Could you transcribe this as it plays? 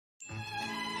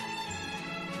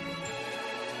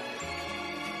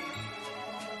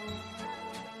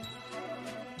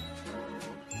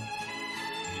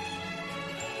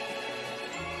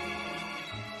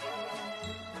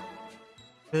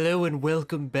Hello and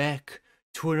welcome back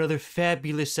to another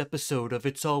fabulous episode of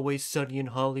It's Always Sunny in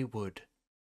Hollywood.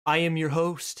 I am your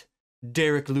host,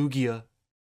 Derek Lugia,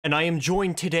 and I am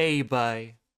joined today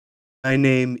by... My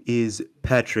name is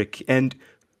Patrick, and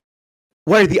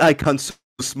why are the icons so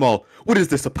small? What is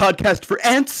this, a podcast for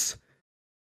ants?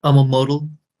 I'm a model.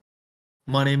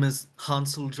 My name is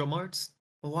Hansel Jomarts.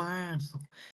 Wow.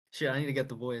 Shit, I need to get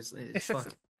the voice.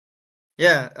 Fuck.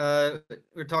 Yeah,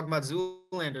 we're talking about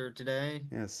Zoolander today.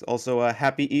 Yes, also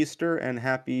happy Easter and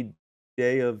happy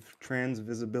day of trans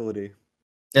visibility.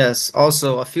 Yes,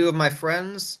 also a few of my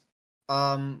friends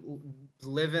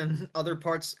live in other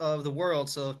parts of the world,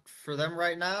 so for them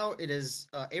right now it is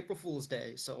April Fool's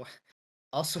Day. So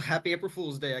also happy April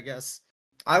Fool's Day, I guess.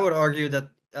 I would argue that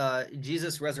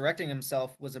Jesus resurrecting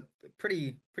himself was a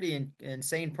pretty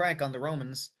insane prank on the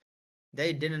Romans.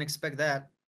 They didn't expect that.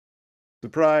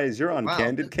 Surprise, you're on Wow.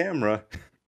 candid camera.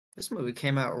 This movie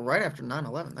came out right after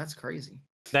 9/11. That's crazy.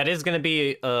 That is going to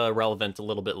be relevant a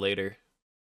little bit later.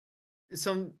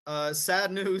 Some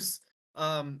sad news.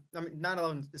 I mean,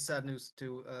 9/11 is sad news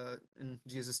too, in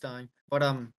Jesus dying. But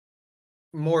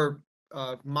more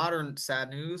modern sad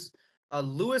news.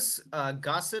 Louis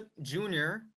Gossett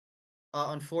Jr.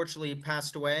 Unfortunately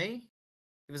passed away.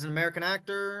 He was an American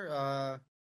actor.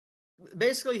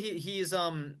 Basically,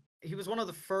 he was one of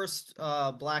the first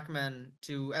black men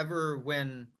to ever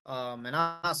win an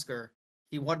Oscar.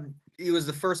 He was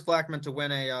the first black man to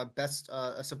win a best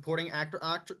a supporting actor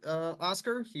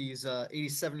Oscar. He's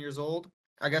 87 years old.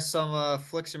 I guess some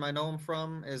flicks you might know him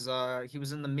from is he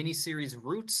was in the miniseries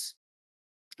Roots,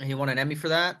 and he won an Emmy for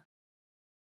that.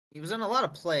 He was in a lot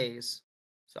of plays.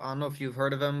 So I don't know if you've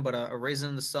heard of him, but A Raisin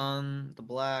in the Sun, The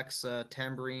Blacks,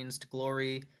 Tambourines to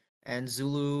Glory, and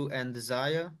Zulu and the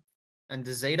Zaya, and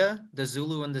the Zeta, the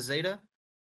Zulu and the Zeta,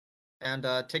 and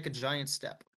Take a Giant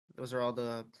Step. Those are all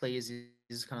the plays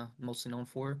he's kind of mostly known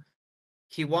for.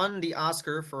 He won the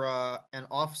Oscar for An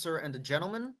Officer and a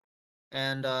Gentleman,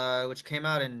 and which came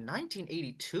out in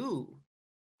 1982.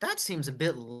 That seems a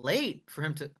bit late for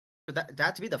him for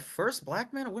that to be the first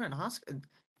black man to win an Oscar.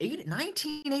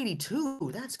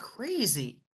 1982. That's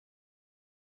crazy.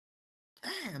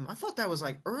 Damn, I thought that was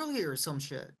like earlier or some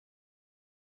shit.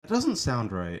 That doesn't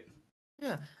sound right.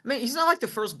 Yeah, I mean, he's not like the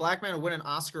first black man to win an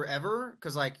Oscar ever,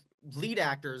 because like lead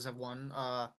actors have won.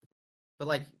 But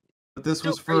like, But this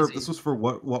still was for crazy.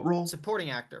 what role?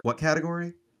 Supporting actor. What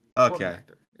category? Supporting Okay.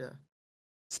 actor. Yeah.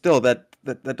 Still, that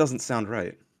doesn't sound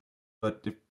right. But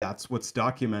if that's what's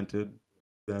documented,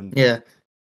 then Yeah.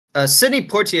 Sidney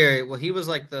Poitier. Well, he was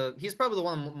like he's probably the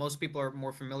one most people are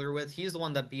more familiar with. He's the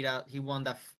one that he won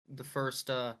the first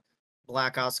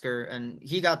black Oscar, and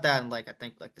he got that in like I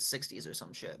think like the 60s or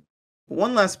some shit.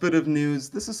 one last bit of news.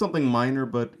 This is something minor,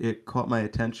 but it caught my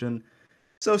attention.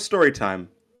 So, story time.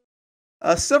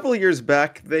 Several years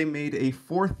back, they made a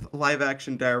fourth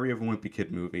live-action Diary of a Wimpy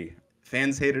Kid movie.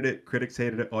 Fans hated it, critics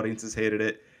hated it, audiences hated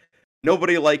it.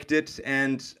 Nobody liked it,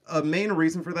 and a main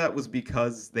reason for that was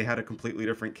because they had a completely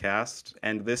different cast,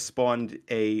 and this spawned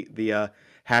the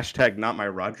hashtag Not My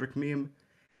Roderick meme.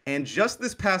 And just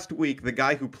this past week, the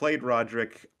guy who played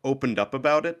Roderick opened up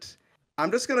about it.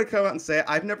 I'm just gonna come out and say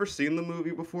I've never seen the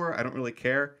movie before. I don't really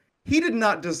care. He did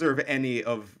not deserve any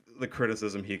of the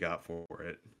criticism he got for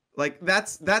it. Like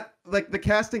like the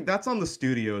casting, that's on the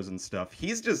studios and stuff.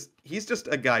 He's just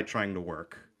a guy trying to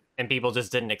work. And people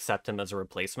just didn't accept him as a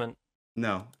replacement.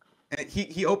 No. And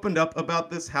he opened up about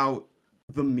this, how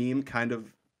the meme kind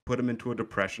of put him into a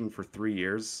depression for 3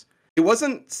 years. It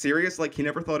wasn't serious, like he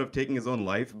never thought of taking his own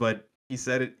life, but he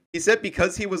said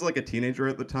because he was like a teenager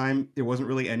at the time, there wasn't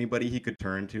really anybody he could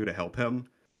turn to help him.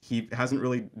 He hasn't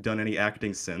really done any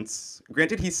acting since.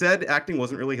 Granted, he said acting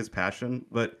wasn't really his passion,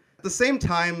 but at the same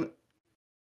time,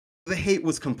 the hate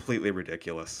was completely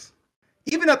ridiculous.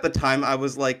 Even at the time, I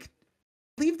was like,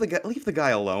 leave the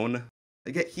guy alone.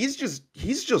 Like, he's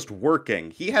just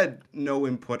working. He had no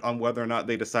input on whether or not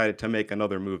they decided to make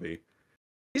another movie.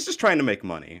 He's just trying to make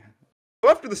money. Go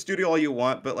after the studio all you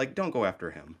want, but like, don't go after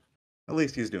him. At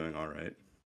least he's doing all right.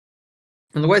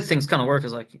 And the way things kind of work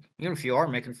is like, even if you are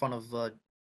making fun of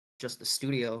just the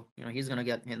studio, you know, he's gonna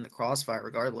get in the crossfire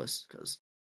regardless. Because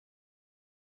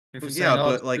if you're saying,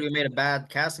 "Oh, the studio made a bad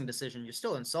casting decision," you're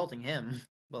still insulting him.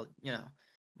 But you know,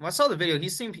 when I saw the video,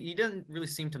 he didn't really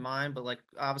seem to mind. But like,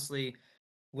 obviously,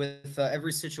 with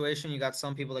every situation, you got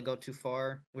some people that go too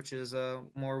far, which is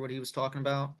more what he was talking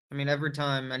about. I mean, every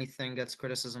time anything gets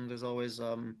criticism, there's always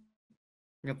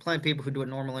plenty of people who do it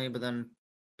normally, but then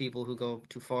people who go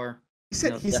too far. He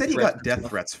said he got death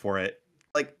threats for it.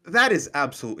 Like, that is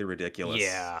absolutely ridiculous.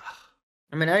 Yeah.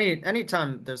 I mean,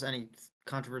 anytime there's any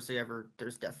controversy ever,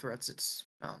 there's death threats. It's,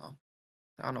 I don't know.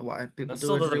 I don't know why people That do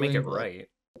still it doesn't make viewing, it but right.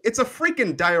 It's a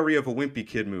freaking Diary of a Wimpy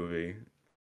Kid movie.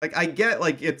 Like, I get,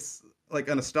 like, it's like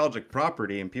a nostalgic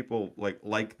property and people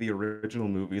like the original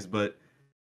movies, but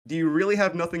do you really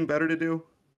have nothing better to do?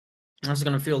 I'm just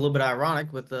gonna feel a little bit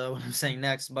ironic with what I'm saying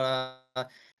next. But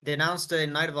they announced a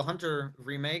Night of the Hunter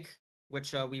remake,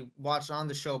 which we watched on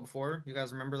the show before. You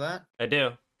guys remember that? I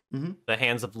do. Mm-hmm. The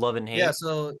Hands of Love and Yeah. Hate.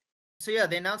 So yeah,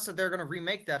 they announced that they're gonna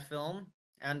remake that film,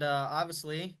 and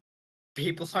obviously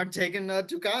people aren't taking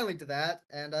too kindly to that,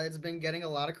 and it's been getting a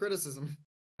lot of criticism.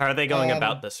 How are they going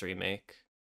about Um, this remake?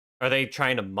 Are they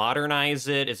trying to modernize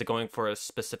it? Is it going for a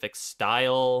specific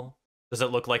style? Does it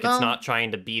look like it's no, not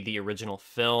trying to be the original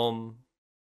film?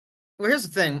 well, here's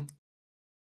the thing.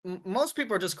 Most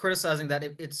people are just criticizing that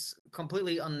it's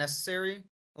completely unnecessary.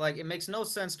 Like, it makes no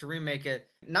sense to remake it.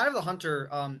 Night of the Hunter,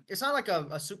 it's not like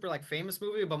a super like famous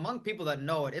movie, but among people that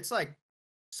know it, it's like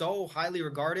so highly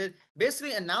regarded.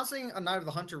 Basically, announcing a Night of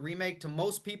the Hunter remake to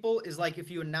most people is like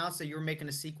if you announce that you're making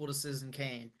a sequel to Citizen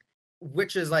Kane,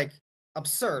 which is like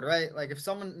absurd, right? Like if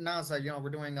someone announced that, we're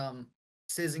doing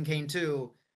Citizen Kane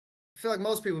 2, I feel like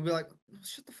most people would be like,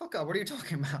 shut the fuck up, what are you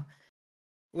talking about?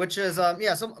 Which is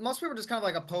yeah, so most people are just kind of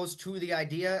like opposed to the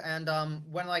idea, and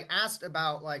when like asked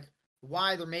about like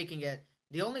why they're making it,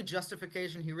 the only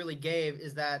justification he really gave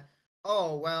is that,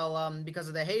 oh well, because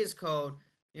of the Hays Code,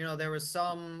 there was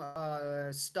some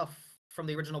stuff from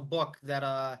the original book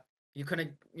that you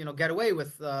couldn't get away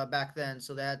with back then,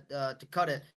 so that to cut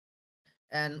it.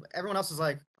 And everyone else is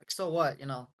like so what,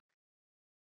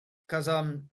 because I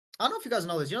don't know if you guys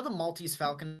know this, the Maltese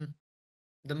Falcon,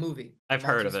 the movie, the I've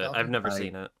heard of Maltese it. I've Falcon. never I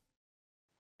seen it.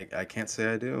 I can't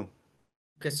say I do.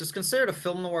 Okay, so it's considered a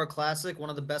film noir classic, one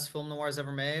of the best film noirs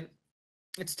ever made.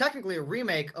 It's technically a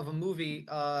remake of a movie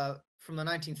from the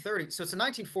 1930s. So it's a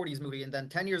 1940s movie, and then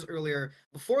 10 years earlier,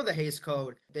 before the Hays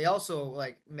Code, they also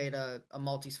like made a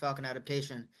Maltese Falcon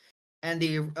adaptation. And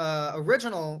the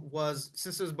original was,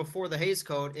 since it was before the Hays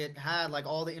Code, it had like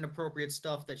all the inappropriate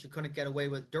stuff that you couldn't get away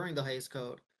with during the Hays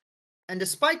Code. And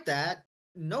despite that,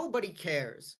 nobody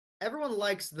cares. Everyone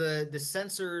likes the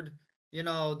censored,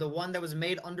 the one that was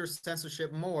made under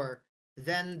censorship more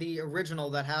than the original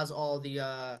that has all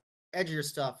the edgier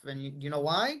stuff. And you know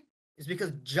why? It's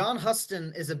because John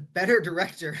Huston is a better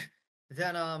director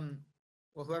than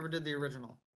whoever did the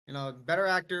original. Better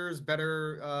actors,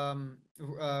 better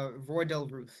Roy Del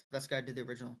Ruth. That guy did the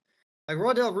original. Like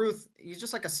Roy Del Ruth, he's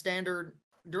just like a standard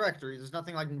director. There's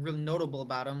nothing like really notable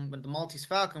about him. But the Maltese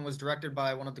Falcon was directed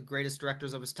by one of the greatest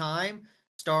directors of his time,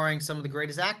 starring some of the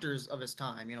greatest actors of his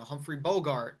time. Humphrey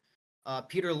Bogart,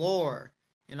 Peter Lorre.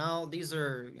 These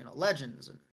are legends.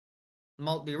 And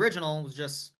the original was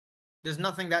just, there's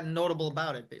nothing that notable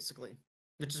about it, basically,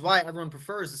 which is why everyone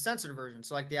prefers the censored version.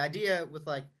 So like the idea with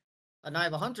like a Night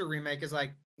of the Hunter remake is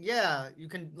like, yeah, you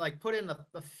can like put in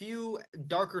a few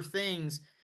darker things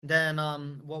than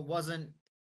what wasn't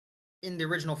in the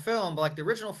original film, but like the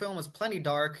original film was plenty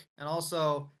dark, and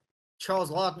also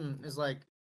Charles Lawton is like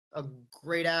a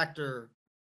great actor.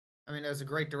 I mean, as a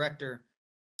great director,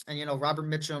 and Robert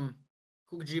Mitchum,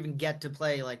 who could you even get to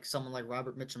play like someone like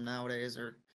Robert Mitchum nowadays?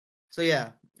 Or so yeah,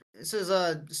 this is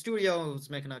a studio was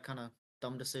making a kind of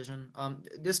dumb decision.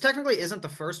 This technically isn't the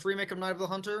first remake of Night of the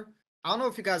Hunter. I don't know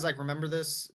if you guys like remember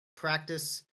this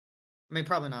practice. I mean,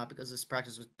 probably not because this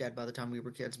practice was dead by the time we were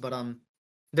kids. But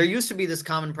there used to be this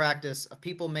common practice of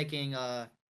people making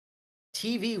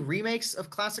TV remakes of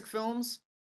classic films.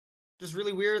 Just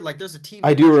really weird. Like there's a TV.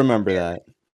 I do version of remember Carrie. that.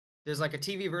 There's like a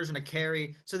TV version of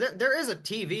Carrie. So there is a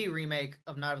TV remake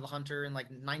of Night of the Hunter in like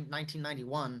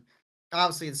 1991.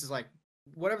 Obviously, this is like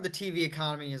whatever the TV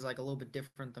economy is like a little bit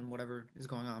different than whatever is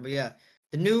going on. But yeah,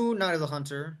 the new Night of the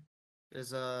Hunter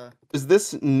is Is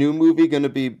this new movie going to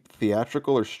be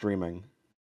theatrical or streaming?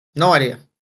 no idea.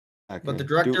 Okay. But the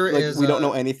director is we don't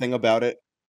know anything about it.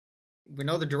 we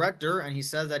know the director, and he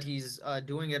said that he's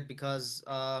doing it because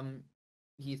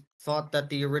he thought that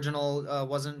the original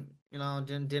wasn't,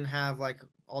 didn't have like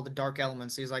all the dark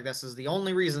elements. He's like, this is the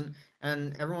only reason,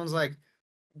 and everyone's like,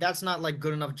 that's not like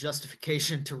good enough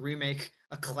justification to remake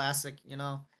a classic.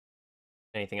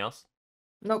 Anything else?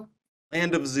 Nope.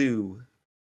 Land of Zoo.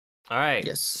 All right.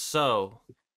 Yes. So,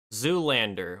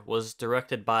 Zoolander was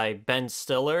directed by Ben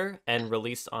Stiller and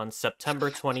released on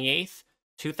September 28th,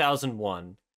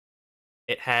 2001.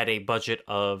 It had a budget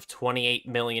of $28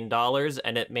 million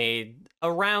and it made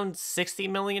around $60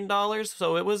 million,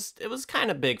 so it was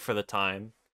kind of big for the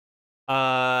time.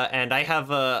 And I have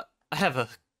a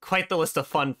quite the list of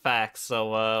fun facts,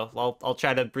 so I'll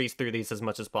try to breeze through these as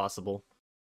much as possible.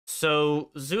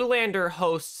 So, Zoolander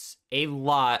hosts a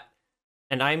lot,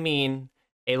 and I mean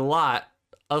a lot,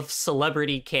 of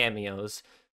celebrity cameos.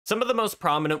 Some of the most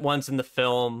prominent ones in the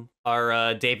film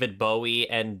are David Bowie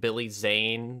and Billy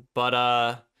Zane,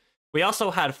 but we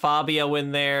also had Fabio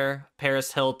in there,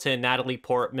 Paris Hilton, Natalie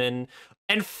Portman,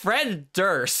 and Fred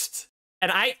Durst.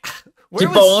 And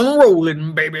Keep on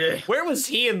rolling, baby. where was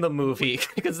he in the movie?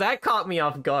 Because that caught me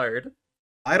off guard.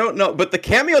 I don't know, but the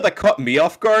cameo that caught me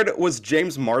off guard was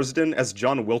James Marsden as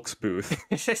John Wilkes Booth.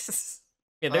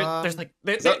 Yeah, there's like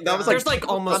was like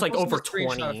almost I'm like over posting a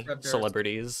screenshot of 20 Fred Durst.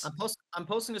 celebrities. I'm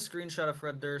posting a screenshot of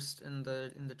Fred Durst in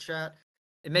the chat.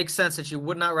 It makes sense that you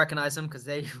would not recognize him because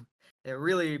they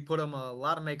really put him a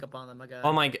lot of makeup on them, my guy.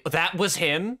 Oh my god, that was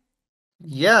him?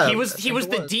 Yeah, he was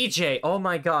the DJ. Oh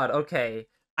my god, okay.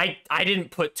 I didn't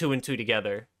put 2 and 2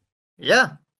 together.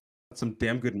 Yeah. That's some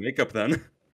damn good makeup then.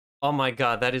 Oh my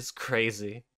god, that is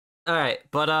crazy. Alright,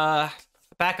 but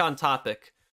back on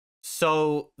topic.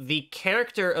 So the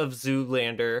character of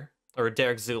Zoolander, or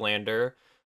Derek Zoolander,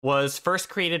 was first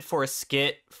created for a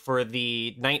skit for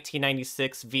the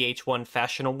 1996 VH1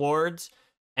 Fashion Awards,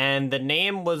 and the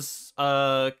name was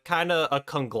kind of a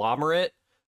conglomerate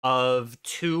of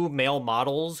 2 male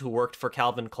models who worked for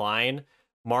Calvin Klein,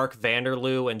 Mark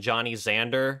Vanderloo and Johnny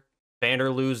Zander.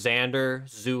 Vanderloo, Zander,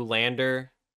 Zoolander.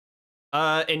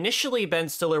 Initially, Ben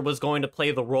Stiller was going to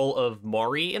play the role of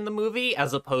Maury in the movie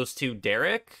as opposed to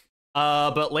Derek.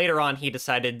 But later on, he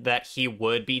decided that he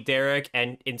would be Derek,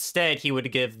 and instead he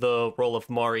would give the role of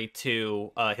Maury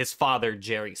to his father,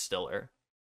 Jerry Stiller.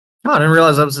 Oh, I didn't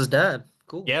realize that was his dad.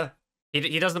 Cool. Yeah.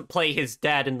 He doesn't play his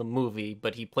dad in the movie,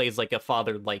 but he plays like a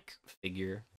father-like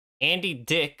figure. Andy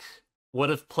Dick would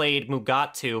have played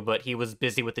Mugatu, but he was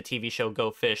busy with the TV show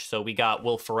Go Fish, so we got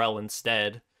Will Ferrell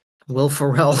instead. Will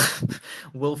Ferrell.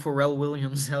 Will Ferrell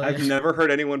Williams. Hell I've yeah. never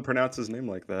heard anyone pronounce his name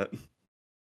like that.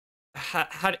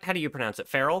 How do you pronounce it?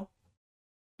 Farrell?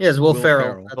 Yes, Will Will Ferrell.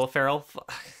 Ferrell. That's- Will Ferrell?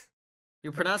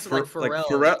 You pronounce it Fer- like like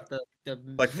Pharrell. Pharrell- the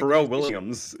Like Pharrell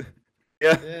Williams.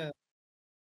 Yeah. Yeah.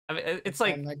 I mean, it's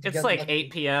And, like you it's get like lucky.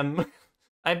 8 p.m.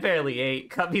 I barely ate.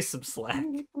 Cut me some slack.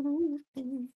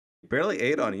 Barely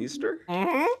ate on Easter?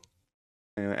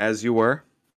 Mm-hmm. As you were.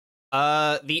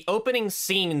 The opening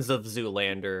scenes of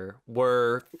Zoolander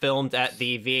were filmed at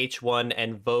the VH1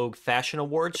 and Vogue Fashion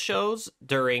Awards shows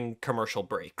during commercial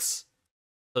breaks.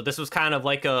 So this was kind of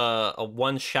like a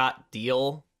one-shot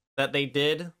deal that they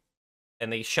did,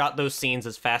 and they shot those scenes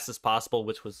as fast as possible,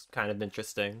 which was kind of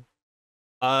interesting.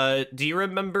 Do you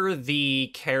remember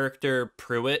the character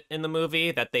Pruitt in the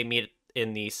movie that they meet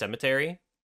in the cemetery?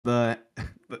 The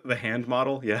hand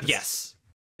model, yes. Yes.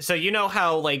 So you know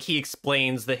how like he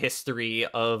explains the history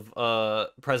of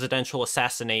presidential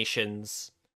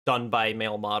assassinations done by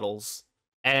male models.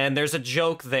 And there's a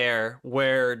joke there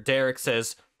where Derek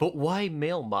says, "But why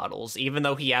male models?" even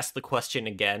though he asked the question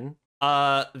again.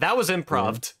 That was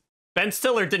improv. Ben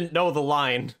Stiller didn't know the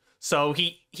line, so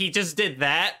he just did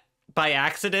that by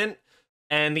accident,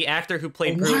 and the actor who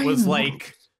played Pruitt was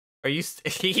like, "Are you?"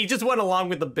 He just went along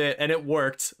with the bit, and it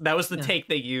worked. That was the take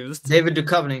they used. David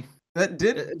Duchovny. That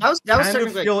did That was kind of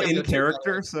technically a feel cameo in too, by the way.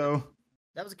 character, so...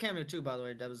 That was a cameo too, by the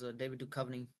way. That was David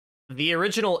Duchovny. The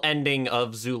original ending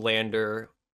of Zoolander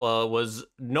was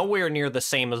nowhere near the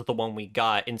same as the one we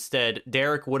got. Instead,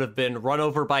 Derek would have been run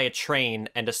over by a train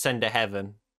and ascend to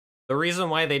heaven. The reason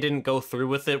why they didn't go through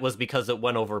with it was because it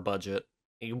went over budget.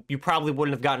 You probably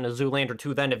wouldn't have gotten a Zoolander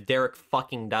 2 then if Derek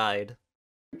fucking died.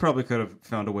 Probably could have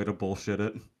found a way to bullshit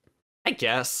it. I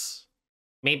guess.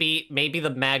 Maybe the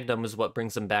Magnum is what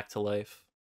brings him back to life.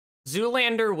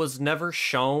 Zoolander was never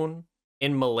shown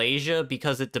in Malaysia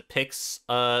because it depicts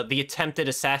the attempted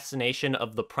assassination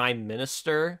of the Prime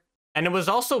Minister. And it was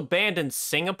also banned in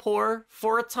Singapore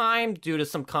for a time due to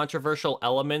some controversial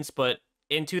elements, but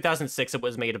in 2006 it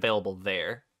was made available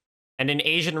there. And in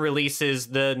Asian releases,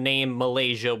 the name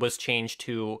Malaysia was changed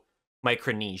to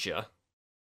Micronesia.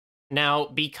 Now,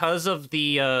 because of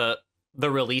the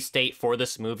release date for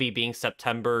this movie being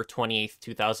September 28th,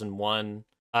 2001,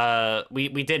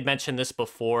 we did mention this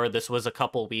before. This was a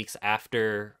couple weeks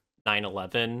after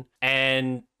 9/11,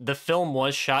 and the film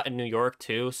was shot in New York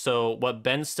too. So what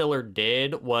Ben Stiller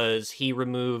did was he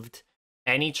removed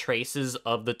any traces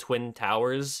of the Twin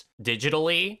Towers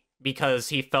digitally because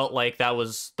he felt like that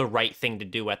was the right thing to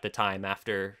do at the time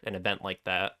after an event like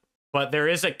that. But there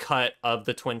is a cut of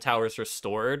the Twin Towers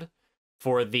restored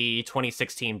for the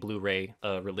 2016 Blu-ray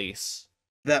release.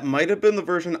 That might have been the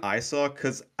version I saw,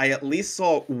 because I at least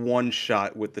saw one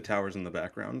shot with the towers in the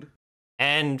background.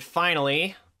 And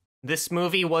finally, this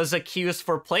movie was accused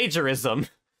for plagiarism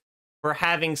for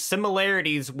having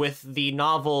similarities with the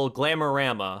novel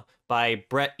Glamorama by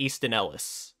Bret Easton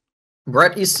Ellis.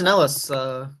 Bret Easton Ellis,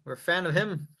 we're a fan of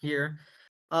him here.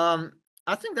 I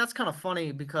think that's kind of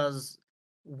funny because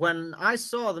when I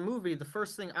saw the movie, the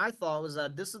first thing I thought was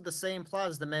that this is the same plot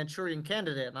as the Manchurian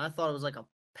Candidate, and I thought it was like a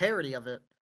parody of it.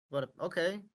 But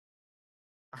okay,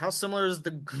 how similar is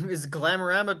the is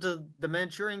Glamorama to the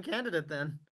Manchurian Candidate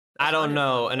then? I That's what I don't didn't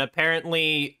know. know. And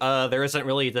apparently, there isn't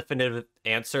really a definitive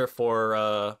answer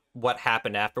for what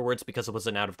happened afterwards because it was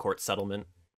an out-of-court settlement.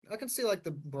 I can see like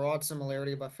the broad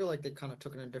similarity, but I feel like they kind of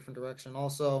took it in a different direction.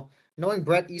 Also, knowing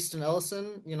Bret Easton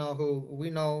Ellison, who we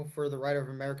know for the writer of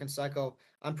American Psycho,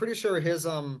 I'm pretty sure his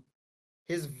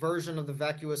version of the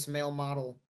vacuous male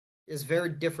model is very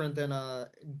different than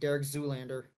Derek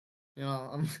Zoolander.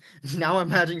 I'm now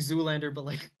imagining Zoolander, but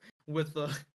like with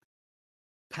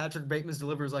Patrick Bateman's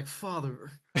delivery is like,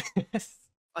 "Father,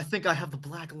 I think I have the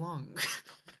black lung.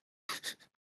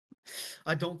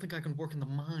 I don't think I can work in the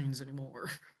mines anymore."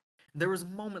 There was a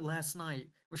moment last night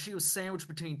where she was sandwiched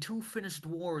between two finished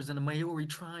dwarves and a Maori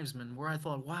tribesman where I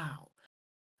thought, wow,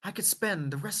 I could spend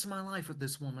the rest of my life with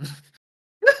this woman.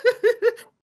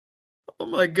 Oh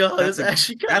my god, That's this a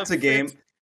actually kind that's of a fits. game.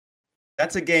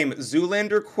 That's a game.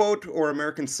 Zoolander quote or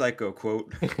American Psycho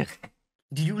quote?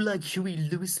 Do you like Huey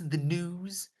Lewis in the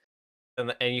news?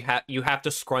 And you have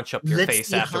to scrunch up your Let's face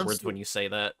see afterwards Hansel. when you say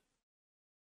that.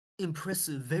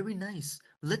 Impressive, very nice.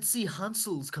 Let's see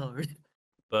Hansel's card.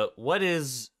 But what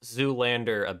is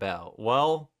Zoolander about?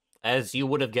 Well, as you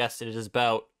would have guessed, it is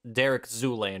about Derek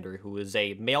Zoolander, who is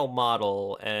a male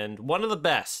model and one of the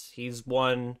best. He's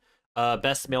won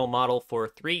Best Male Model for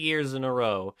 3 years in a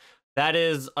row. That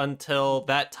is until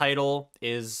that title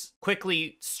is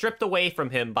quickly stripped away from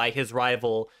him by his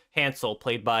rival Hansel,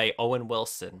 played by Owen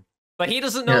Wilson. But he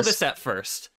doesn't know Yes. this at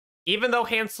first. Even though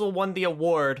Hansel won the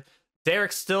award,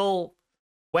 Derek still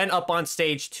went up on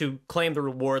stage to claim the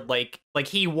reward like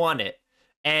he won it.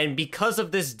 And because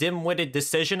of this dim-witted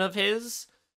decision of his,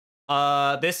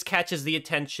 this catches the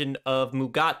attention of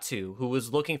Mugatu, who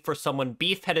was looking for someone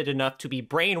beef-headed enough to be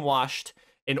brainwashed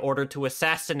in order to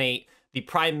assassinate the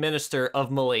Prime Minister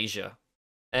of Malaysia.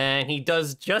 And he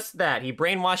does just that. He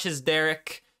brainwashes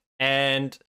Derek,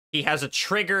 and he has a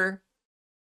trigger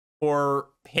for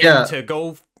him Yeah. to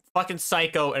go fucking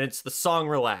psycho, and it's the song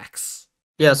Relax.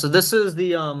 Yeah, so this is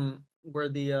the where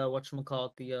the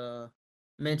whatchamacallit, the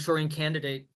Manchurian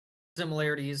Candidate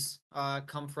similarities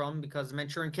come from, because the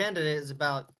Manchurian Candidate is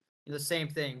about the same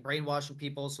thing, brainwashing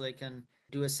people so they can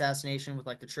do assassination with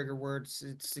like the trigger words.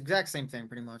 It's the exact same thing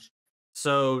pretty much.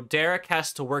 So Derek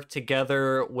has to work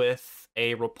together with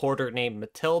a reporter named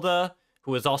Matilda,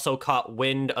 who has also caught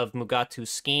wind of Mugatu's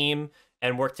scheme,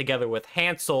 and work together with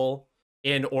Hansel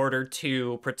in order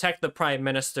to protect the Prime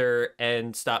Minister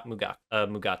and stop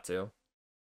Mugatu.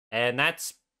 And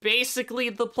that's basically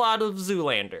the plot of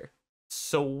Zoolander.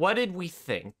 So what did we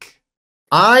think?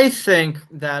 I think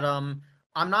that I'm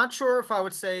not sure if I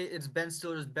would say it's Ben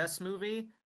Stiller's best movie,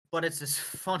 but it's his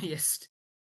funniest.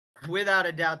 Without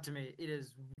a doubt to me. It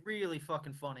is really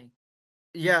fucking funny.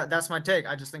 Yeah, that's my take.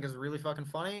 I just think it's really fucking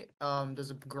funny. There's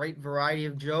a great variety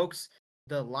of jokes.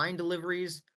 The line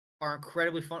deliveries are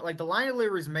incredibly fun. Like the line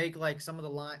deliveries make like some of the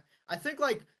line. I think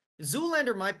like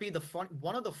Zoolander might be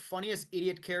one of the funniest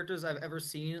idiot characters I've ever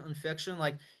seen in fiction.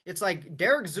 Like it's like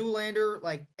Derek Zoolander,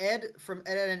 like Ed from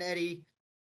Ed, Edd n Eddy.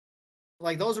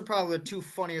 Like those are probably the two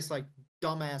funniest like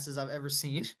dumbasses I've ever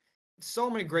seen.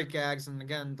 So many great gags, and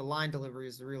again, the line delivery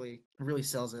is really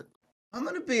sells it. I'm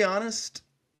gonna be honest.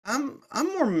 I'm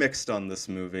more mixed on this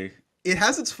movie. It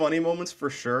has its funny moments for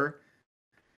sure.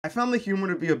 I found the humor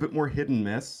to be a bit more hit and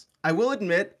miss. I will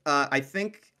admit, I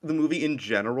think the movie in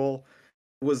general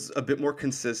was a bit more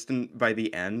consistent by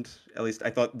the end. At least I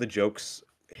thought the jokes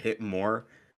hit more.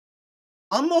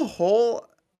 On the whole,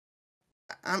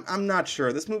 I'm not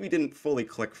sure. This movie didn't fully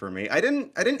click for me. I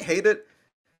didn't hate it.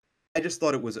 I just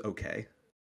thought it was okay.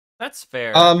 That's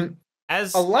fair. A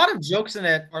As lot of jokes in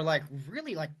it are like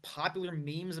really like popular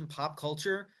memes in pop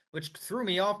culture, which threw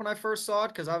me off when I first saw it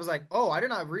because I was like, oh, I did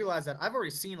not realize that I've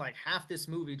already seen like half this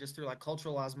movie just through like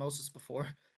cultural osmosis before.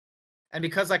 And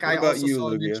because like What I about also you, saw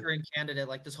the Lugia? Manchurian Candidate,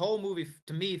 like this whole movie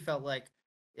to me felt like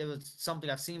it was something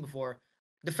I've seen before.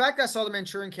 The fact that I saw the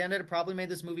Manchurian Candidate probably made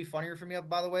this movie funnier for me,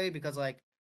 by the way, because like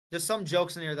there's some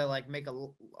jokes in here that like make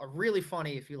a really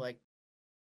funny if you like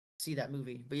see that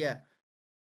movie. But yeah.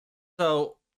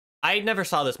 so I never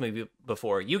saw this movie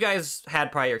before. You guys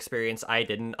had prior experience. I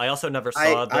didn't. I also never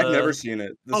I saw I've never the. seen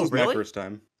it. This Oh, was my really? first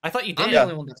time. I thought you I'm did. the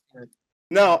only one that's seen it.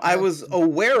 No, I Yeah. was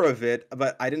aware of it,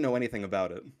 but I didn't know anything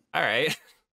about it. All right.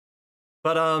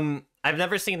 But I've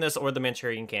never seen this or the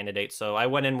Manchurian Candidate, so I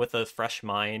went in with a fresh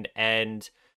mind, and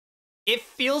it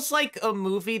feels like a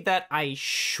movie that I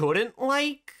shouldn't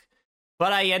like,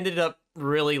 but I ended up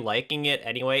really liking it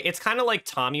anyway. It's kind of like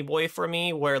Tommy Boy for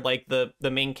me, where like the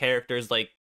main character is like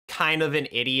kind of an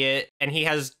idiot, and he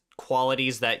has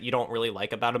qualities that you don't really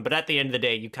like about him, but at the end of the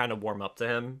day, you kind of warm up to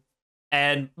him.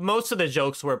 And most of the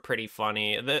jokes were pretty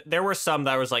funny. There were some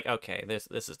that I was like, okay, this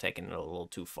is taking it a little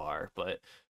too far, but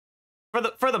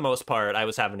for the most part, I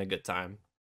was having a good time.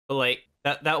 But like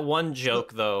that one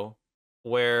joke though,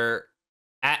 where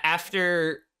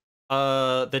after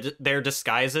their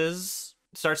disguises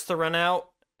starts to run out,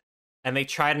 and they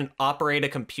try to operate a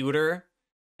computer,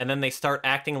 and then they start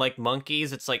acting like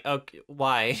monkeys. It's like, okay,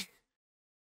 why?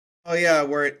 Oh yeah,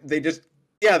 where they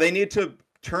need to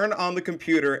turn on the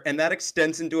computer, and that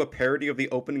extends into a parody of the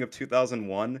opening of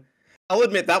 2001. I'll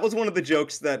admit that was one of the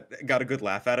jokes that got a good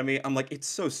laugh out of me. I'm like, it's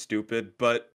so stupid,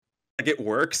 but like it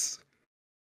works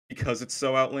because it's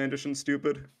so outlandish and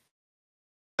stupid.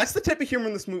 That's the type of humor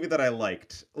in this movie that I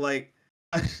liked. Like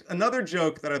another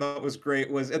joke that I thought was great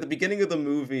was at the beginning of the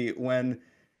movie when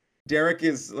Derek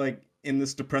is like in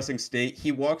this depressing state.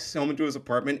 He walks home into his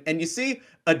apartment and you see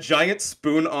a giant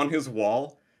spoon on his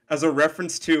wall as a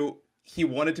reference to he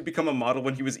wanted to become a model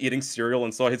when he was eating cereal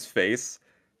and saw his face.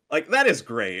 Like that is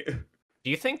great. Do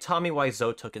you think Tommy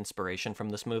Wiseau took inspiration from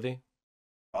this movie?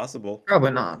 Possible.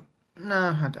 Probably not.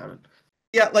 No, I doubt it.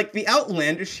 Yeah, like the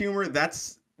outlandish humor,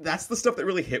 that's the stuff that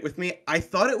really hit with me. I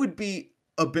thought it would be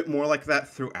a bit more like that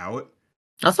throughout.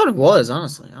 I thought it was,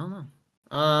 honestly. I don't know.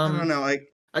 I don't know,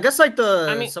 like I guess like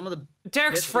I mean, some of the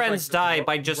Derek's bits with, friends like, die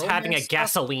by just having a romance stuff.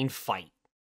 gasoline fight,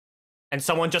 and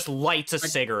someone just lights a Like-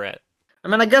 cigarette. I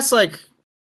mean, I guess like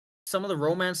some of the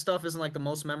romance stuff isn't like the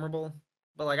most memorable,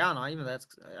 but like I don't know, even that's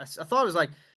I thought it was like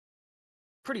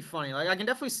pretty funny. Like I can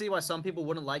definitely see why some people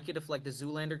wouldn't like it if like the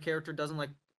Zoolander character doesn't like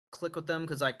click with them,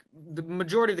 because like the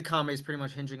majority of the comedy is pretty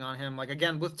much hinging on him. Like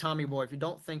again with Tommy Boy, if you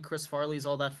don't think Chris Farley's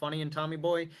all that funny in Tommy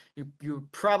Boy, you're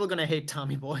probably gonna hate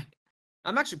Tommy Boy.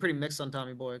 I'm actually pretty mixed on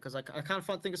Tommy Boy because I kind of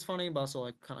think it's funny, but also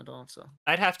like kind of don't. So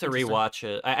I'd have to Interesting. rewatch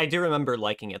it. I do remember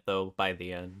liking it though by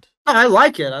the end. I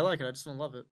like it. I like it. I just don't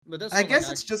love it. But this I one, like,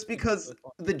 guess it's actually just because really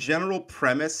fun. the general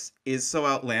premise is so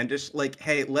outlandish. Like,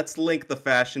 hey, let's link the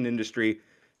fashion industry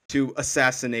to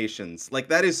assassinations. Like,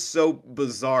 that is so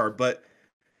bizarre. But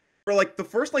for like the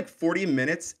first like 40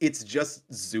 minutes, it's just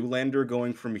Zoolander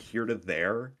going from here to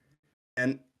there.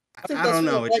 And I think I that's don't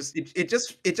what know. I It like.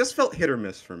 just it just felt hit or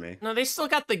miss for me. No, they still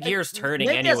got the gears turning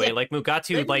maybe as anyway. a- Like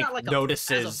Mugatu maybe like not like as a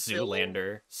notices film.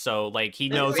 Zoolander, so like he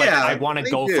Maybe knows like- like Yeah, I want to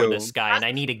they go for this do. guy and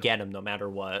I need to get him no matter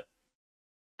what.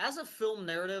 As a film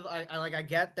narrative, I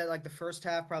get that like the first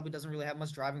half probably doesn't really have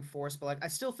much driving force, but like I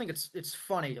still think it's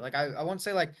funny. Like I won't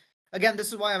say like again, this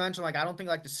is why I mentioned like I don't think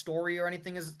like the story or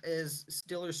anything is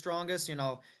Stiller's strongest. You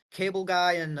know, Cable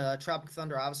Guy and Tropic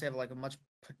Thunder obviously have like a much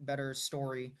better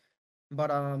story, but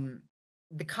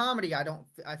the comedy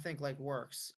I think like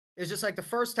works. It's just like the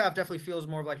first half definitely feels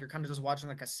more of like you're kind of just watching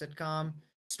like a sitcom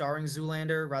starring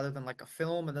Zoolander rather than like a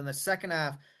film, and then the second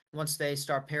half, once they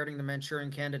start parroting the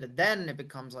Manchurian Candidate, then it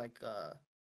becomes like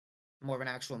more of an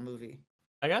actual movie.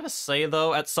 I gotta say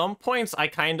though, at some points I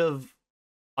kind of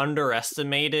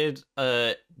underestimated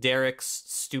Derek's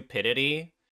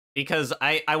stupidity, because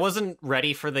I wasn't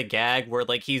ready for the gag where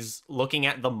like he's looking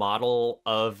at the model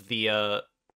of the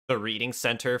reading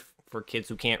center for kids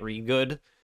who can't read good,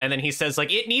 and then he says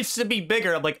like it needs to be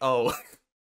bigger. I'm like, oh,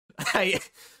 I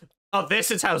oh,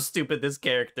 this is how stupid this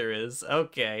character is.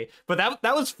 Okay, but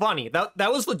that was funny. That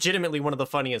was legitimately one of the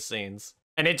funniest scenes,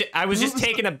 and I was just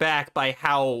taken aback by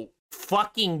how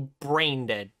fucking brain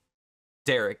dead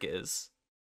Derek is.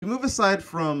 To move aside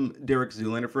from Derek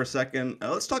Zoolander for a second,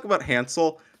 let's talk about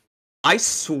Hansel. I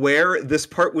swear this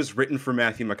part was written for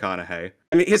Matthew McConaughey.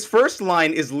 I mean, his first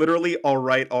line is literally "all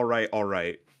right, all right, all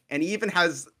right," and he even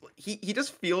has he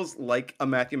just feels like a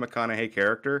Matthew McConaughey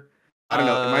character. I don't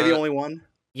know. Am I the only one?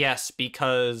 Yes,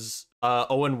 because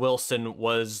Owen Wilson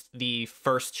was the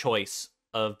first choice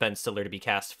of Ben Stiller to be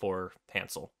cast for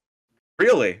Hansel.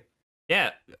 Really?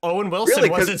 Yeah, Owen Wilson Really?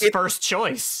 was 'Cause his first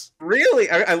choice. Really?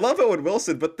 I love Owen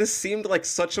Wilson, but this seemed like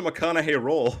such a McConaughey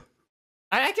role.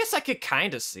 I guess I could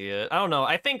kind of see it. I don't know.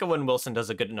 I think Owen Wilson does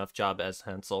a good enough job as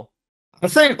Hansel. I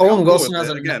think I'm Owen cool Wilson with has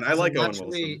it. Again, I has like Owen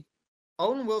naturally. Wilson.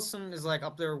 Owen Wilson is like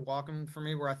up there walking for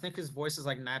me, where I think his voice is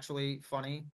like naturally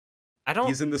funny. I don't.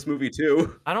 He's in this movie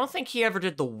too. I don't think he ever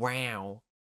did the wow.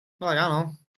 Like I don't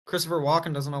know, Christopher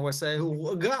Walken doesn't always say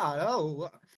 "Oh God,"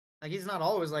 like he's not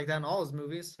always like that in all his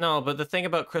movies. No, but the thing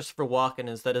about Christopher Walken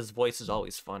is that his voice is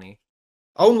always funny.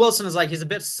 Owen Wilson is like he's a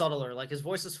bit subtler. Like his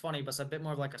voice is funny, but it's a bit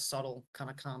more of like a subtle kind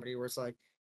of comedy where it's like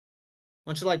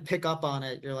once you like pick up on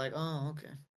it, you're like, oh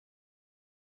okay.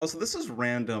 Also, this is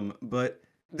random, but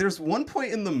there's one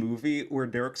point in the movie where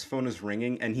Derek's phone is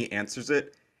ringing and he answers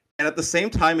it, And at the same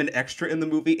time, an extra in the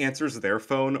movie answers their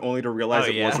phone only to realize Oh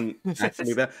it yeah. wasn't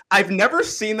actually them. I've never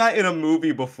seen that in a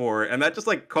movie before, and that just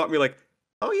like caught me like,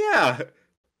 oh yeah,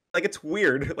 like it's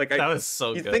weird. Like That was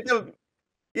so you good. think of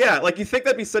yeah, like you think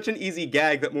that'd be such an easy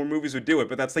gag that more movies would do it,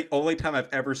 but that's the only time I've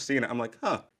ever seen it. I'm like,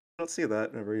 huh, I don't see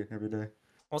that every day.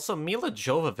 Also, Mila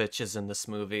Jovovich is in this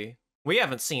movie. We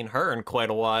haven't seen her in quite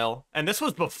a while. And this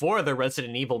was before the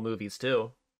Resident Evil movies,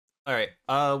 too. Alright,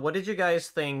 what did you guys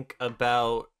think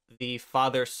about the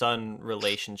father-son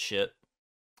relationship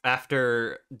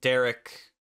after Derek,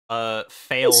 It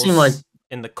seemed like fails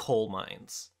in the coal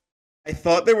mines? I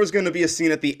thought there was going to be a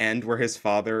scene at the end where his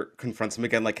father confronts him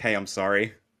again, like, "Hey, I'm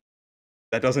sorry."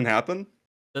 That doesn't happen.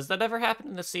 Does that ever happen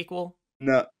in the sequel?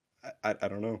 No, I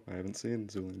don't know. I haven't seen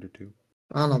Zoolander 2.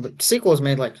 I don't know. The sequel was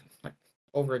made like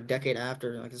over a decade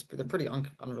after. Like they're pretty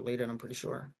unrelated. I'm pretty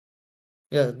sure.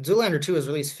 Yeah, Zoolander 2 was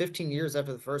released 15 years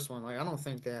after the first one. Like I don't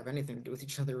think they have anything to do with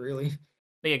each other really.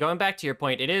 But yeah, going back to your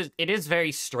point, it is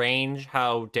very strange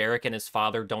how Derek and his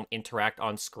father don't interact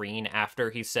on screen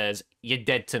after he says, "You're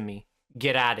dead to me.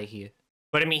 Get out of here."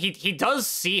 But I mean, he does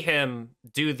see him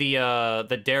do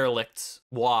the derelict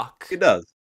walk. It does.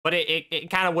 But it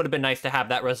kind of would have been nice to have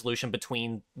that resolution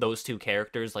between those two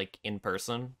characters, like in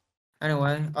person.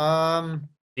 Anyway,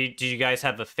 Did you guys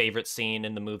have a favorite scene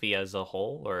in the movie as a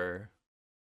whole, or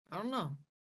I don't know.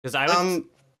 because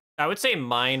I would say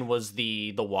mine was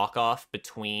the walk off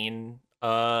between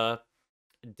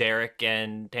Derek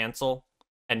and Tansel,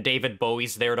 and David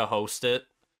Bowie's there to host it.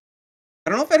 I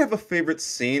don't know if I'd have a favorite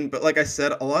scene, but like I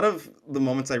said, a lot of the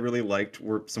moments I really liked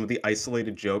were some of the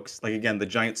isolated jokes. Like again, the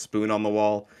giant spoon on the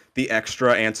wall, the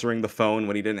extra answering the phone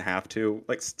when he didn't have to.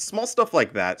 Like small stuff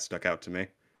like that stuck out to me.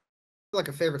 Like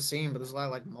a favorite scene, but there's a lot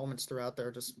of like moments throughout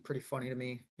there just pretty funny to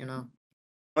me.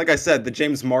 Like I said, the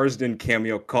James Marsden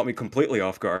cameo caught me completely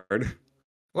off guard.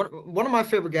 One of my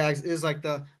favorite gags is like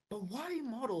but why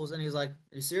models? And he's like,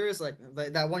 "Are you serious?" Like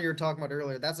that one you were talking about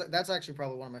earlier. That's actually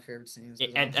probably one of my favorite scenes.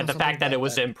 And the fact that it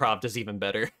was improv is even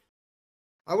better.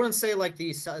 I wouldn't say like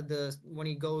the when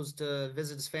he goes to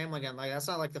visit his family again. Like that's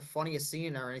not like the funniest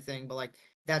scene or anything, but like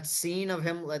that scene of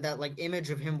him, like that like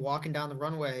image of him walking down the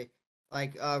runway,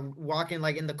 like walking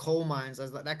like in the coal mines.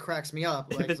 That cracks me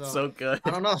up. Like It's so good. I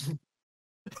don't know.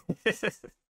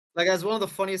 Like as one of the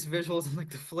funniest visuals in like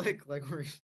the flick, like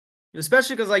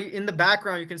especially because like in the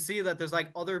background you can see that there's like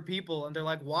other people and they're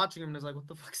like watching him and it's like, what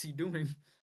the fuck's he doing?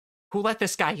 Who let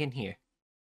this guy in here?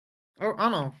 Oh, I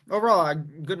don't know. Overall,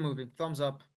 good movie. Thumbs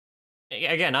up.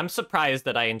 Again, I'm surprised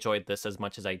that I enjoyed this as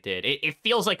much as I did. It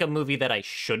feels like a movie that I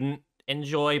shouldn't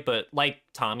enjoy, but like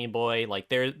Tommy Boy, like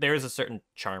there's a certain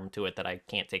charm to it that I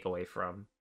can't take away from.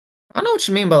 I know what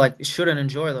you mean by like shouldn't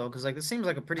enjoy though, because like this seems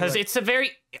like a pretty Because like,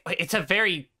 it's a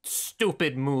very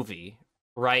stupid movie,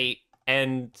 right?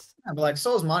 And yeah, but like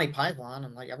so is Monty Python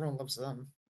and like everyone loves them.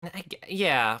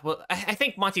 yeah, well, I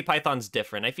think Monty Python's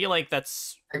different. I feel like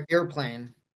that's Like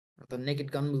Airplane, or the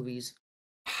Naked Gun movies.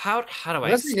 how do I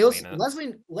explain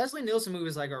it? Leslie Nielsen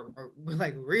movies like are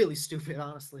like really stupid,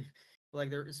 honestly.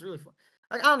 Like it's really fun.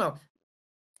 Like I don't know.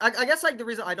 I guess like the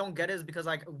reason I don't get it is because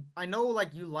like I know like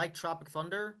you like Tropic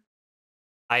Thunder.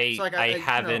 I So, like, I you know,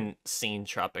 haven't seen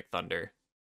Tropic Thunder.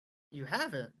 you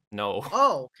haven't. No.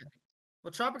 Oh, okay.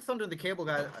 Well, Tropic Thunder and the Cable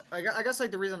Guy. I guess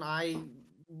like the reason I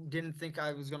didn't think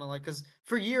I was gonna like, because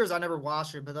for years I never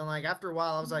watched it, but then like after a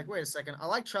while I was like, wait a second, I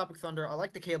like Tropic Thunder, I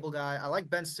like the Cable Guy, I like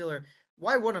Ben Stiller.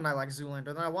 Why wouldn't I like Zoolander?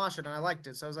 Then I watched it and I liked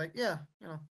it, so I was like, yeah, you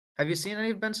know. Have you seen any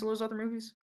of Ben Stiller's other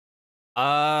movies?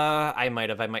 I might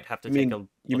have. I might have to You take mean a you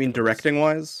look mean at the list. directing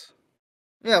wise?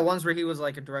 Yeah, ones where he was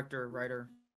like a director, writer.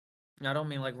 I don't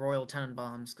mean like Royal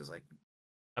Tenenbaums, because like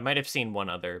I might have seen one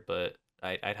other, but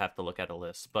I'd have to look at a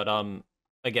list. But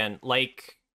again,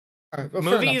 like all right, well,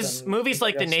 fair enough movies then. movies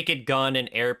like The Yes. Naked Gun and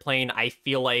Airplane, I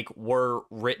feel like were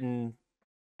written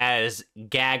as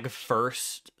gag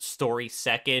first, story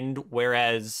second,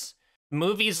 whereas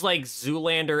movies like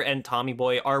Zoolander and Tommy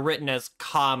Boy are written as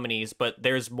comedies, but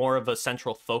there's more of a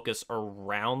central focus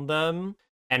around them,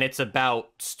 and it's about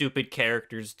stupid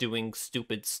characters doing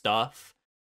stupid stuff.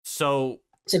 So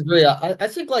Disagree. I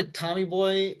think like Tommy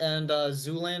Boy and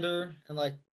Zoolander and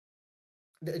like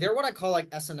they're what I call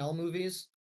like SNL movies.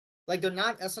 Like they're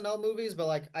not SNL movies, but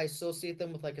like I associate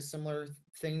them with like a similar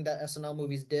thing that SNL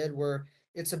movies did, where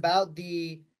it's about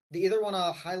they either want to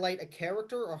highlight a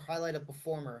character or highlight a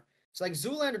performer. So like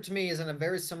Zoolander to me is in a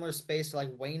very similar space to like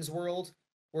Wayne's World,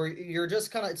 where you're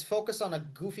just kind of it's focused on a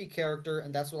goofy character,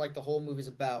 and that's what like the whole movie's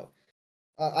about.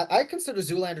 I consider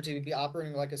Zoolander to be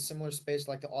operating like a similar space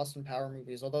like the Austin Power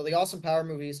movies, although the Austin Power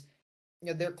movies,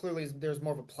 they're clearly there's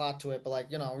more of a plot to it. But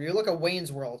like when you look at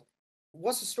Wayne's World,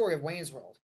 what's the story of Wayne's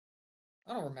World?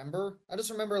 I don't remember. I just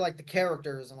remember like the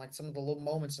characters and like some of the little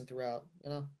moments and throughout, you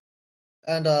know.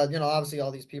 And obviously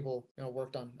all these people,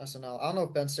 worked on SNL. I don't know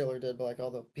if Ben Stiller did, but like all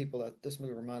the people that this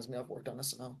movie reminds me of worked on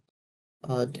SNL.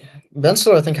 Ben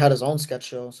Stiller, I think, had his own sketch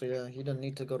show, so yeah, he didn't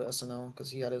need to go to SNL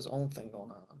because he had his own thing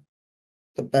going on.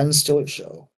 The Ben Stiller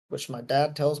Show, which my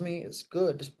dad tells me is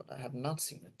good, but I have not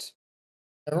seen it.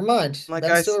 Never mind. Like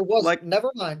Ben I Stiller was. like Never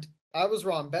mind. I was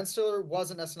wrong. Ben Stiller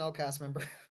was an SNL cast member.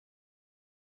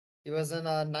 He was in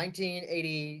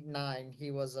 1989. He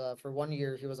was for 1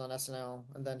 year. He was on SNL,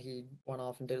 and then he went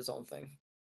off and did his own thing.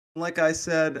 like I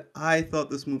said, I thought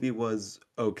this movie was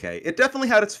okay. It definitely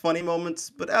had its funny moments,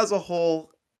 but as a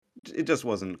whole, it just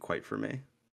wasn't quite for me.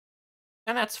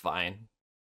 And that's fine.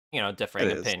 Differing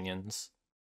It is. opinions.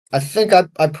 I think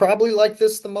I probably like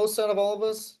this the most out of all of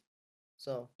us.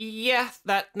 So Yeah,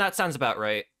 that sounds about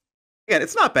right. Again,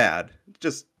 it's not bad.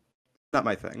 Just not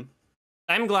my thing.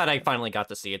 I'm glad I finally got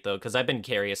to see it though, because I've been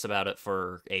curious about it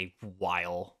for a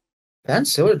while. Ben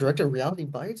Stiller directed Reality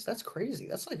Bites. That's crazy.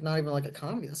 That's like not even like a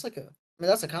comedy. That's like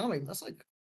that's a comedy. That's like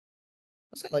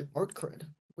art cred.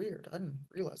 Weird. I didn't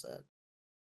realize that.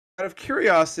 Out of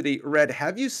curiosity, Red,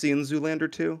 have you seen Zoolander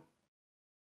 2?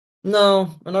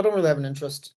 No, and I don't really have an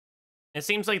interest. It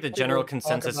seems like the People general talk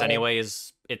consensus about it. anyway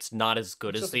is it's not as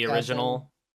good It's as just a the cash in.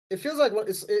 original. It feels like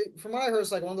from what I heard,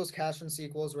 it's like one of those cash-in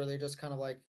sequels where they just kind of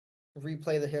like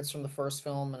replay the hits from the first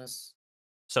film, and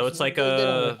So it's like they don't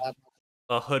really a add.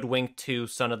 a Hoodwink to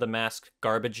Son of the Mask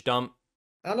garbage dump.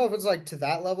 I don't know if it's like to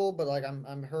that level, but like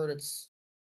I'm heard it's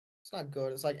not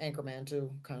good. It's like Anchorman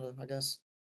 2, kind of, I guess,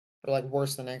 or like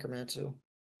worse than Anchorman 2.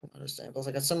 I understand, but it's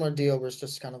like a similar deal where it's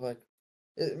just kind of like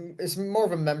it's more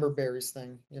of a member berries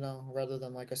thing, rather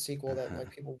than like a sequel that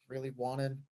like people really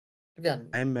wanted. Again,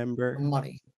 I remember.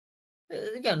 money.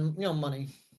 Again,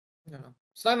 money.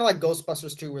 It's not even like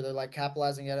Ghostbusters 2 where they're like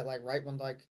capitalizing at it like right when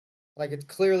like it's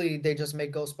clearly they just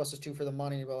make Ghostbusters 2 for the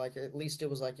money, but like at least it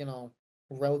was like,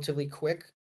 relatively quick.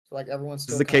 So like everyone This is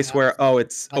still the kind of case has where, oh,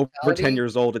 it's over 10 vitality.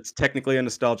 years old. It's technically a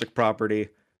nostalgic property.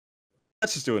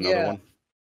 Let's just do another Yeah, one.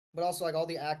 but also like all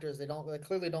the actors, they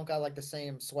clearly don't got like the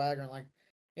same swagger and like,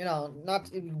 not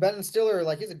Ben Stiller,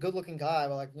 like he's a good looking guy,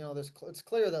 but like, it's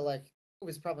clear that like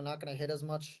movie's probably not gonna hit as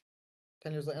much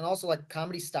 10 years later. And also like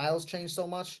comedy styles change so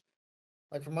much.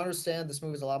 Like from what I understand, this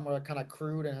movie's a lot more kind of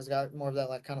crude and has got more of that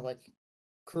like kind of like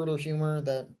cruder humor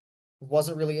that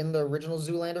wasn't really in the original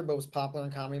Zoolander, but was popular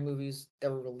in comedy movies that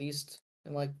were released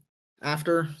and like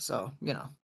after. So,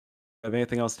 Have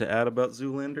anything else to add about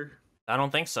Zoolander? I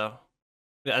don't think so.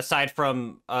 Aside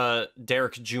from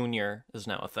Derek Jr. is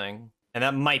now a thing. And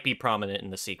that might be prominent in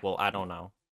the sequel. I don't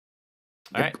know.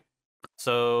 All right.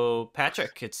 So,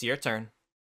 Patrick, it's your turn.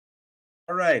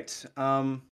 All right.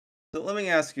 So let me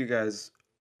ask you guys,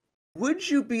 would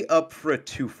you be up for a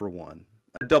 2-for-1?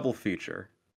 A double feature?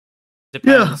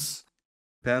 Depends.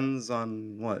 Depends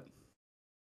on what?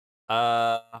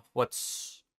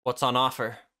 What's on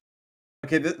offer?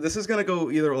 Okay, this is gonna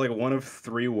go either like one of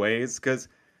three ways, because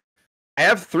I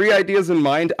have three ideas in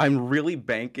mind. I'm really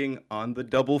banking on the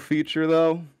double feature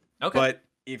though. Okay. But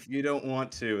if you don't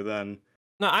want to, then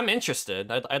No, I'm interested.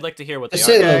 I'd like to hear what they Just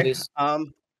say are. the okay. movies.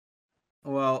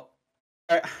 Well,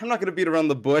 I'm not gonna beat around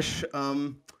the bush.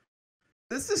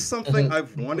 This is something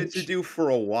I've wanted to do for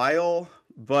a while,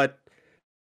 but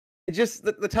it just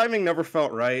the timing never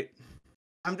felt right.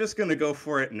 I'm just gonna go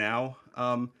for it now.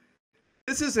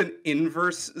 This is an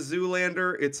inverse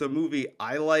Zoolander. It's a movie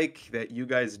I like that you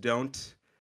guys don't.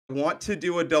 I want to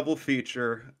do a double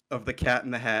feature of The Cat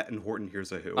in the Hat and Horton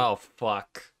Hears a Who. Oh,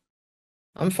 fuck.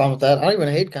 I'm fine with that. I don't even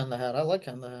hate Cat in the Hat. I like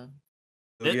Cat in the Hat.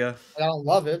 Yeah. I don't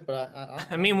love it, but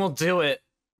I mean, we'll do it.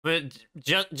 But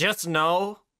just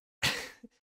know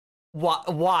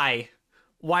why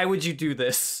would you do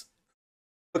this?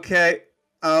 Okay.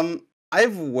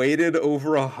 I've waited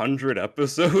over 100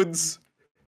 episodes.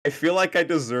 I feel like I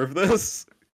deserve this.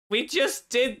 We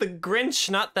just did The Grinch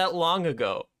not that long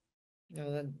ago.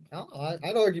 then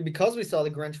I'd argue because we saw the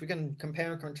Grinch, we can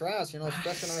compare and contrast. It's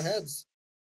fresh in our heads.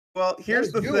 Well,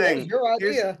 here's the That thing. was your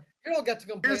idea. You don't get to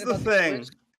complain Here's the about thing.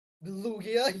 Grinch.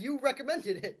 Lugia, you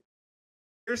recommended it.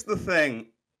 Here's the thing.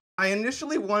 I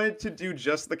initially wanted to do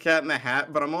just The Cat in the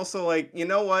Hat, but I'm also like, you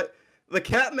know what? The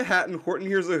Cat in the Hat and Horton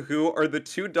Hears a Who are the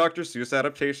two Dr. Seuss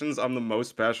adaptations I'm the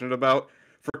most passionate about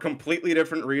for completely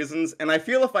different reasons. And I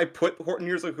feel if I put Horton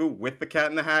Hears a Who with The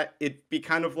Cat in the Hat, it'd be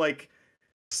kind of like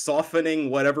softening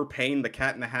whatever pain The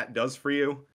Cat in the Hat does for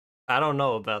you. I don't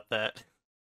know about that.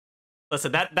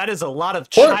 Listen, that is a lot of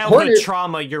childhood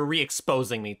trauma you're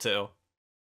re-exposing me to.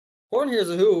 Horton Hears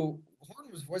a Who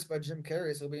was voiced by Jim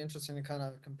Carrey, so it'll be interesting to kind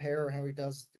of compare how he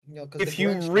does. You know, because If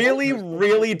you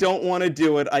really don't want to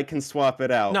do it, I can swap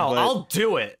it out. No, but... I'll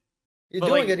do it. You're But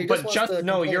doing like, it. He but just just wants to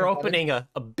no, complain you're about it. opening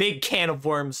a big can of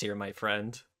worms here, my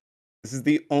friend. This is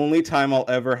the only time I'll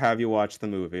ever have you watch the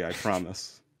movie, I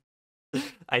promise.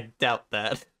 I doubt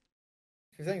that.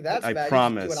 If you think that's I bad,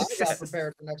 promise. you just do what I got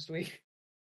prepared for next week.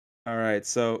 All right,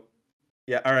 so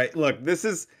yeah, all right. Look, these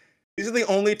are the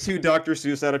only 2 Dr.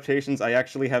 Seuss adaptations I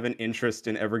actually have an interest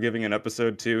in ever giving an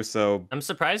episode to, so I'm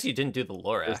surprised you didn't do the there's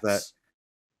Lorax. that.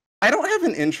 I don't have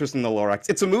an interest in the Lorax.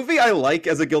 It's a movie I like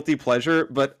as a guilty pleasure,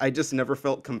 but I just never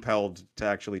felt compelled to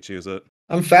actually choose it.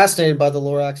 I'm fascinated by the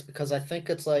Lorax because I think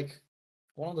it's like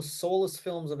one of the soulless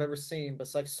films I've ever seen, but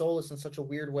it's like soulless in such a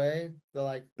weird way. They're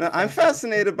like Now, I'm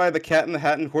fascinated by The Cat in the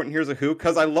Hat and Horton Hears a Who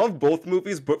because I love both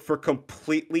movies, but for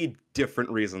completely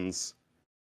different reasons,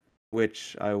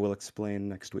 which I will explain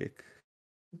next week.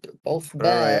 They're both All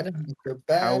bad. right. They're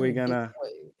bad. How are we in different gonna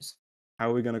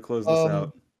ways. close this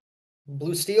out?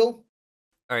 Blue Steel.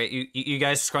 All right, you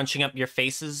guys scrunching up your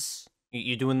faces.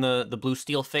 You doing the blue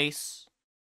steel face?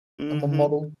 I'm a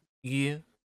model. Yeah.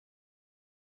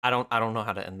 I don't know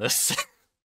how to end this.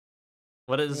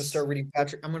 What I'm gonna is? start reading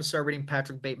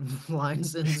Patrick Bateman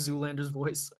lines in Zoolander's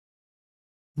voice.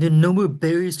 There are no more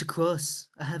barriers to cross.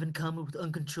 I have in common with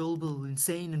uncontrollable,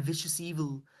 insane, and vicious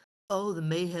evil. All the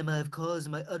mayhem I have caused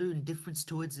and my utter indifference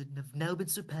towards it have now been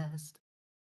surpassed.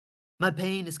 My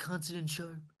pain is constant and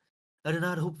sharp. I do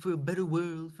not hope for a better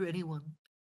world for anyone.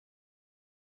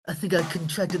 I think I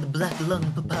contracted the black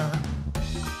lung, Papa.